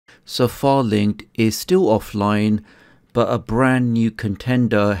So Filelinked is still offline, but a brand new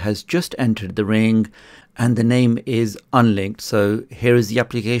contender has just entered the ring, and the name is Unlinked. So here is the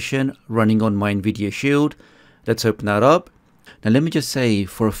application running on my NVIDIA Shield. Let's open that up. Now let me just say,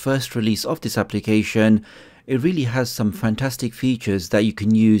 for a first release of this application, it really has some fantastic features that you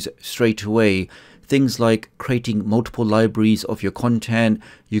can use straight away. Things like creating multiple libraries of your content,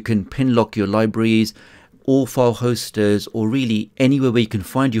 you can pin lock your libraries, all file hosters, or really anywhere where you can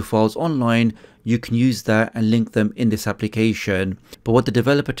find your files online, you can use that and link them in this application. But what the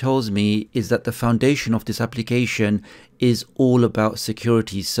developer tells me is that the foundation of this application is all about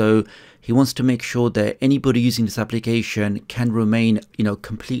security. So he wants to make sure that anybody using this application can remain,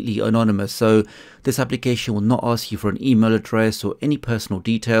 completely anonymous. So this application will not ask you for an email address or any personal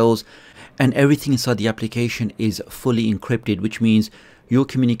details, and everything inside the application is fully encrypted, which means your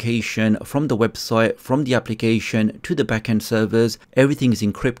communication from the website, from the application to the backend servers, everything is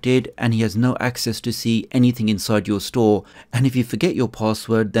encrypted, and he has no access to see anything inside your store. And if you forget your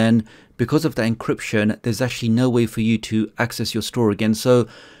password, then because of that encryption, there's actually no way for you to access your store again. So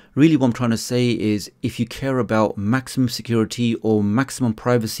really what I'm trying to say is, if you care about maximum security or maximum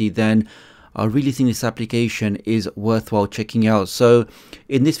privacy, then I really think this application is worthwhile checking out. So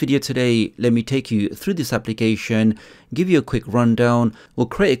in this video today, let me take you through this application, give you a quick rundown, we'll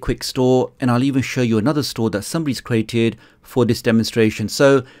create a quick store, and I'll even show you another store that somebody's created for this demonstration.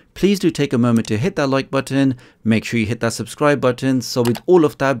 So please do take a moment to hit that like button, make sure you hit that subscribe button. So with all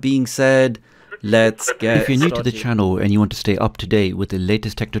of that being said, let's get started. If you're new to the channel and you want to stay up to date with the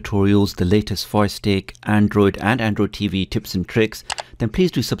latest tech tutorials, the latest Fire Stick, Android and Android TV tips and tricks, then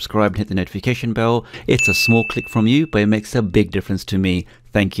please do subscribe and hit the notification bell. It's a small click from you, but it makes a big difference to me.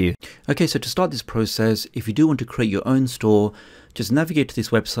 Thank you. Okay, so to start this process, if you do want to create your own store, just navigate to this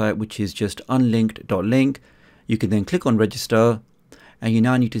website, which is just unlinked.link. You can then click on register, and you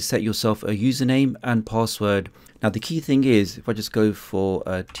now need to set yourself a username and password. Now the key thing is, if I just go for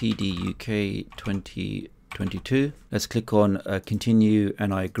tdoctoruk 2022, let's click on continue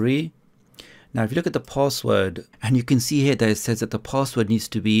and I agree. Now if you look at the password, and you can see here that it says that the password needs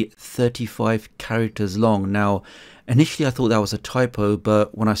to be 35 characters long. Now initially I thought that was a typo,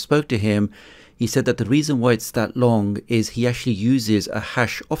 but when I spoke to him, he said that the reason why it's that long is he actually uses a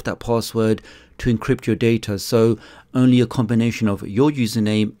hash of that password to encrypt your data. So only a combination of your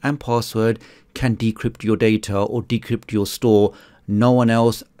username and password can decrypt your data or decrypt your store. No one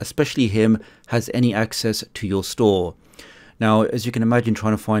else, especially him, has any access to your store. Now, as you can imagine,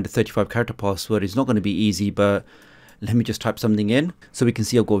 trying to find a 35 character password is not going to be easy, but let me just type something in. So we can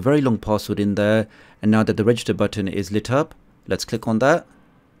see I've got a very long password in there. And now that the register button is lit up, let's click on that.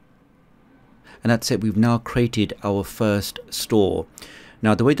 And that's it. We've now created our first store.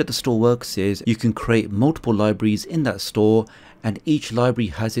 Now the way that the store works is you can create multiple libraries in that store, and each library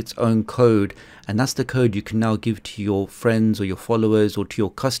has its own code, and that's the code you can now give to your friends or your followers or to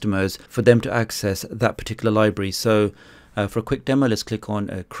your customers for them to access that particular library. So for a quick demo, let's click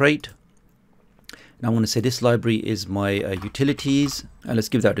on create. Now I want to say this library is my utilities, and let's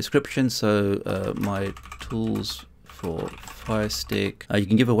give that a description. So my tools for Fire Stick. You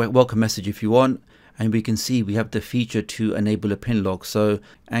can give a welcome message if you want, and we can see we have the feature to enable a pin lock. So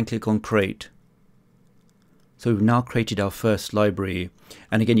and click on create. So we've now created our first library,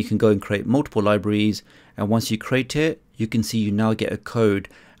 and again you can go and create multiple libraries, and once you create it, you can see you now get a code,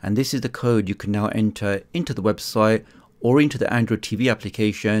 and this is the code you can now enter into the website or into the Android TV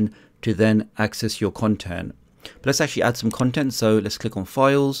application to then access your content. But let's actually add some content. So let's click on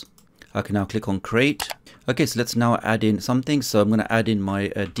files. I can now click on create. Okay, so let's now add in something. So I'm going to add in my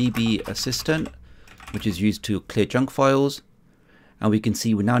DB assistant, which is used to clear junk files. And we can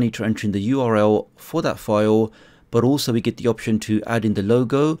see we now need to enter in the URL for that file, but also we get the option to add in the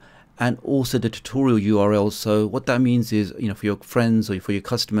logo and also the tutorial URL. So what that means is, for your friends or for your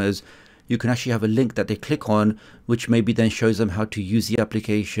customers, you can actually have a link that they click on, which maybe then shows them how to use the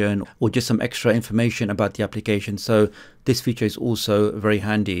application or just some extra information about the application. So this feature is also very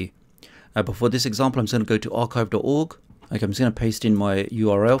handy. But for this example, I'm just going to go to archive.org. Okay, I'm just going to paste in my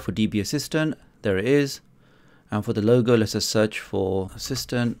URL for DB Assistant. There it is. And for the logo, let's just search for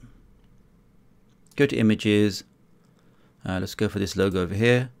Assistant. Go to Images. Let's go for this logo over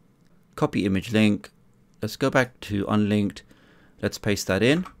here. Copy image link. Let's go back to Unlinked. Let's paste that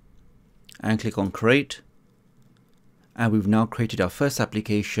in and click on Create. And we've now created our first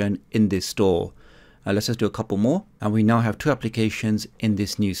application in this store. Let's just do a couple more, and we now have two applications in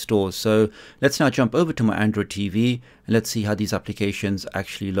this new store. So let's now jump over to my Android TV and let's see how these applications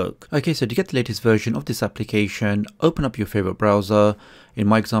actually look. Okay, so to get the latest version of this application, open up your favorite browser. In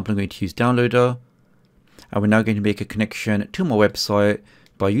my example, I'm going to use Downloader, and we're now going to make a connection to my website.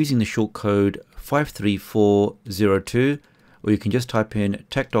 by using the shortcode 53402, or you can just type in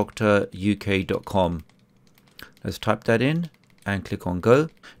tdoctoruk.com. Let's type that in and click on go.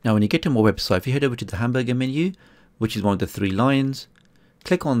 Now when you get to my website, if you head over to the hamburger menu, which is one of the 3 lines,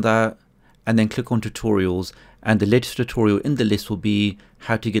 click on that and then click on tutorials, and the latest tutorial in the list will be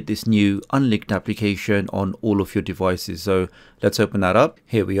how to get this new Unlinked application on all of your devices. So let's open that up.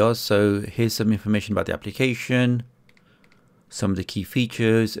 Here we are. So here's some information about the application, some of the key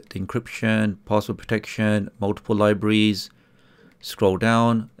features, the encryption, password protection, multiple libraries. Scroll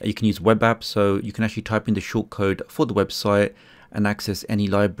down, you can use web apps, so you can actually type in the shortcode for the website and access any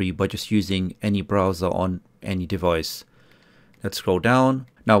library by just using any browser on any device. Let's scroll down.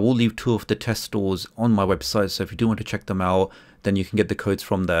 Now we'll leave 2 of the test stores on my website, so if you do want to check them out, then you can get the codes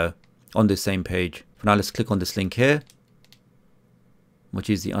from there on this same page. For now, let's click on this link here, which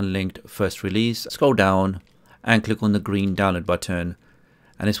is the Unlinked first release. Scroll down and click on the green download button,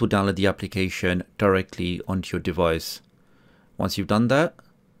 and this will download the application directly onto your device. Once you've done that,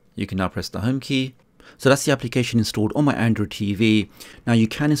 you can now press the home key. So that's the application installed on my Android TV. Now you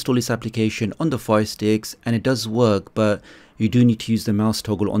can install this application on the Fire Sticks and it does work, but you do need to use the mouse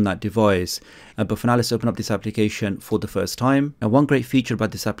toggle on that device. But for now, let's open up this application for the first time. Now one great feature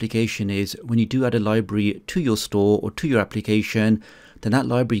about this application is when you do add a library to your store or to your application, then that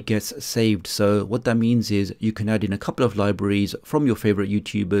library gets saved. So what that means is you can add in a couple of libraries from your favorite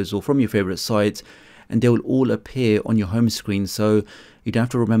YouTubers or from your favorite sites, and they will all appear on your home screen. So you don't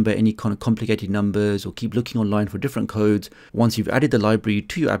have to remember any kind of complicated numbers or keep looking online for different codes. Once you've added the library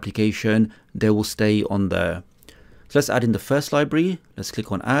to your application, they will stay on there. So let's add in the first library. Let's click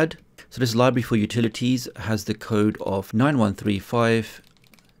on add. So this library for utilities has the code of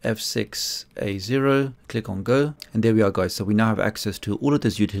 9135F6A0. Click on go. And there we are, guys. So we now have access to all of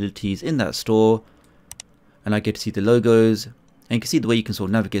those utilities in that store. And I get to see the logos. And you can see the way you can sort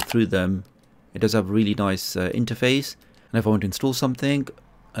of navigate through them. It does have a really nice interface. And if I want to install something,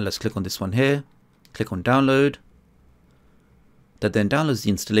 let's click on this one here. Click on download. That then downloads the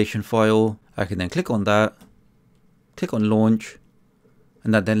installation file. I can then click on that. Click on launch.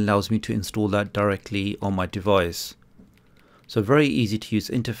 And that then allows me to install that directly on my device. So very easy to use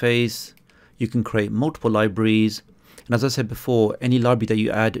interface. You can create multiple libraries. And as I said before, any library that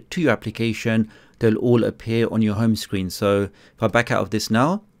you add to your application, they'll all appear on your home screen. So if I back out of this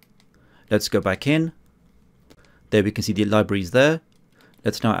now, let's go back in. There we can see the libraries there.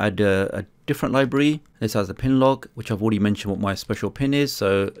 Let's now add a different library. This has a pin log, which I've already mentioned what my special pin is.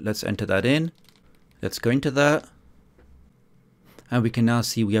 So let's enter that in. Let's go into that. And we can now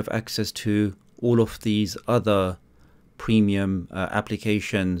see we have access to all of these other premium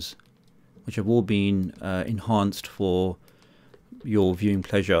applications, which have all been enhanced for your viewing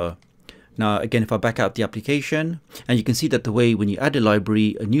pleasure. Now, again, if I back out the application, and you can see that the way when you add a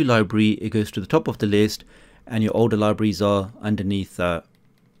library, a new library, it goes to the top of the list and your older libraries are underneath that.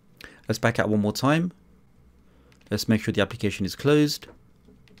 Let's back out one more time. Let's make sure the application is closed.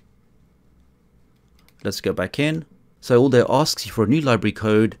 Let's go back in. So all there asks you for a new library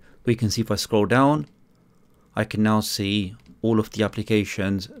code. We can see if I scroll down, I can now see all of the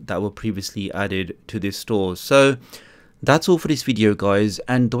applications that were previously added to this store. So that's all for this video, guys.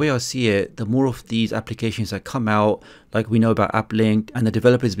 And the way I see it, the more of these applications that come out, like we know about Unlinked, and the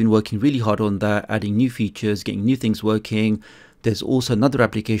developer has been working really hard on that, adding new features, getting new things working. There's also another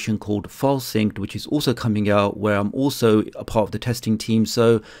application called Filelinked, which is also coming out, where I'm also a part of the testing team.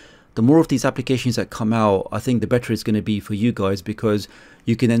 So the more of these applications that come out, I think the better it's going to be for you guys, because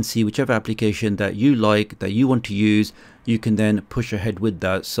you can then see whichever application that you like, that you want to use, you can then push ahead with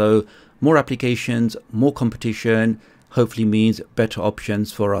that. So more applications, more competition, hopefully means better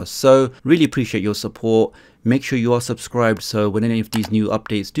options for us. So really appreciate your support. Make sure you are subscribed, so when any of these new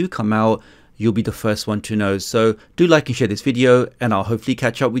updates do come out, you'll be the first one to know. So do like and share this video, and I'll hopefully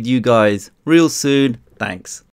catch up with you guys real soon. Thanks.